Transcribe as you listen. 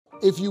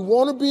If you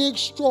want to be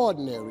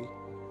extraordinary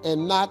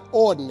and not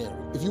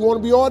ordinary, if you want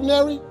to be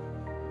ordinary,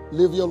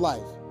 live your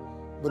life.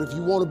 But if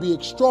you want to be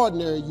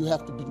extraordinary, you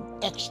have to be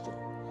extra.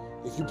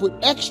 If you put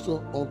extra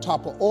on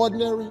top of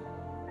ordinary,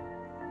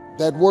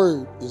 that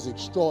word is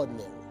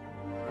extraordinary.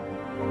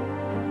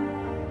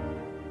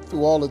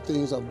 Through all the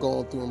things I've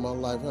gone through in my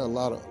life, I had a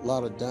lot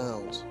of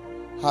downs.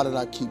 How did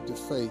I keep the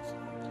faith?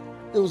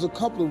 There was a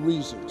couple of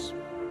reasons.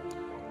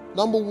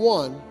 Number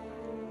one,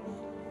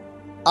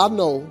 I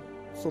know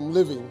from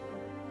living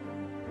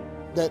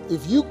that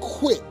if you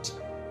quit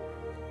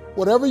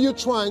whatever you're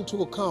trying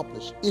to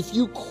accomplish, if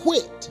you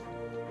quit,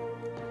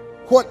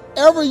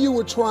 whatever you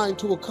were trying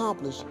to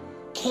accomplish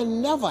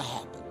can never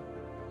happen.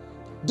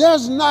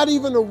 There's not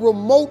even a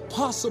remote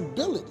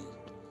possibility.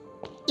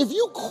 If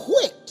you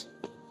quit,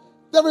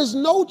 there is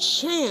no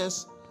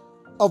chance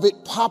of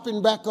it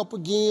popping back up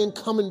again,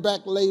 coming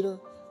back later.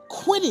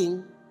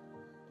 Quitting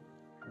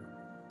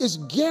is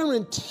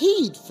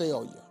guaranteed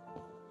failure.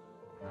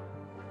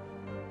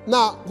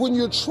 Now, when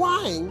you're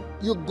trying,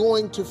 you're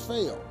going to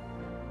fail.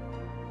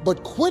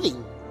 But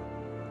quitting,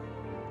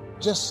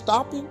 just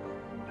stopping,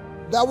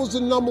 that was the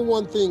number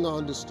one thing I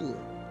understood.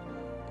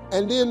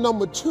 And then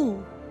number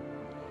two,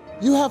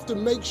 you have to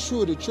make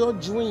sure that your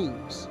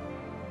dreams,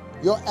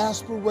 your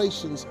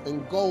aspirations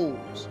and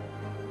goals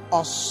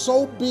are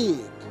so big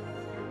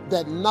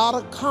that not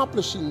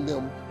accomplishing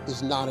them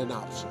is not an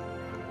option.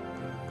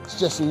 It's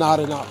just not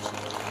an option.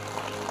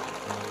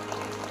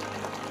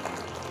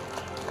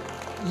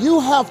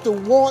 You have to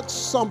want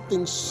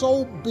something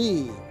so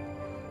big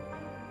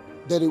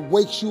that it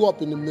wakes you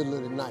up in the middle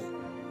of the night.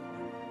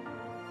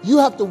 You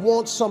have to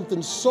want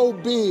something so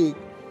big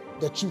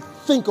that you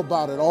think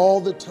about it all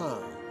the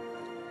time.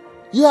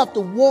 You have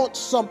to want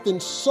something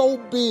so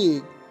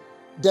big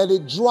that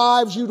it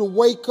drives you to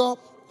wake up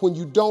when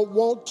you don't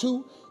want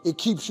to. It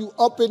keeps you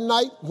up at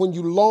night when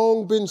you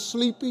long been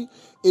sleepy.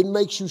 It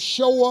makes you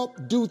show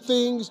up, do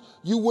things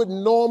you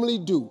wouldn't normally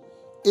do.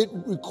 It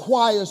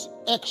requires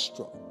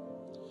extra.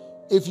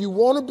 If you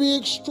want to be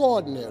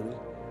extraordinary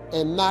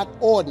and not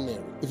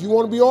ordinary, if you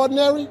want to be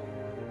ordinary,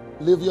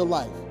 live your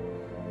life.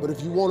 But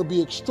if you want to be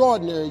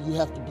extraordinary, you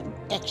have to do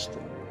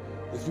extra.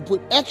 If you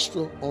put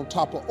extra on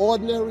top of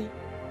ordinary,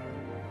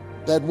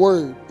 that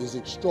word is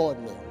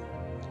extraordinary.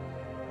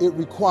 It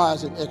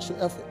requires an extra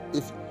effort.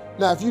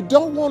 Now, if you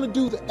don't want to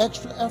do the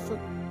extra effort,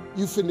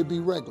 you finna be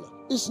regular.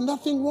 There's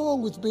nothing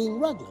wrong with being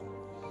regular.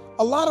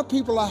 A lot of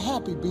people are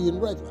happy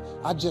being regular.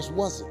 I just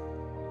wasn't.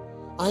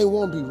 I ain't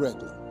want to be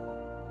regular.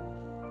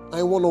 I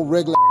didn't want no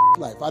regular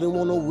life. I didn't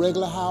want no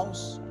regular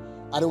house.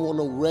 I didn't want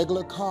no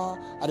regular car.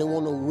 I didn't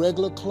want no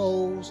regular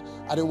clothes.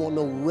 I didn't want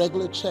no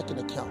regular checking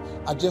account.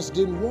 I just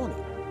didn't want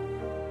it.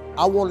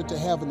 I wanted to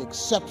have an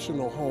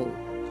exceptional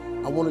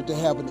home. I wanted to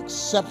have an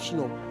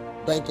exceptional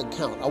bank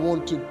account. I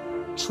wanted to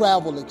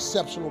travel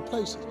exceptional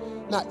places.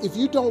 Now, if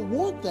you don't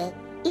want that,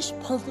 it's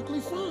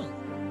perfectly fine.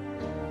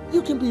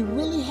 You can be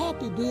really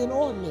happy being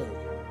ordinary.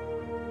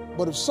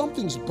 But if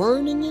something's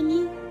burning in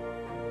you,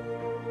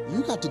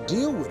 you got to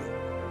deal with it.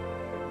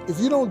 If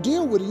you don't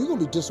deal with it, you're going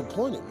to be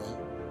disappointed, man.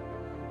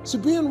 See,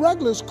 being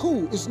regular is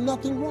cool. There's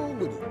nothing wrong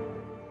with it.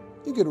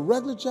 You get a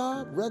regular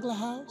job, regular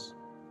house,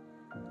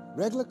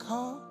 regular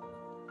car.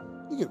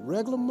 You get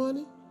regular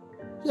money.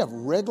 You have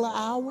regular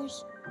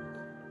hours.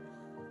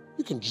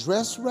 You can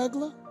dress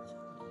regular.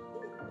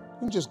 You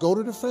can just go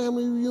to the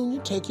family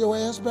reunion, take your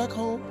ass back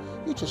home.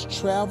 You just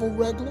travel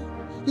regular.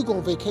 You go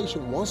on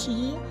vacation once a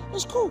year.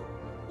 That's cool.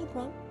 No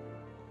problem.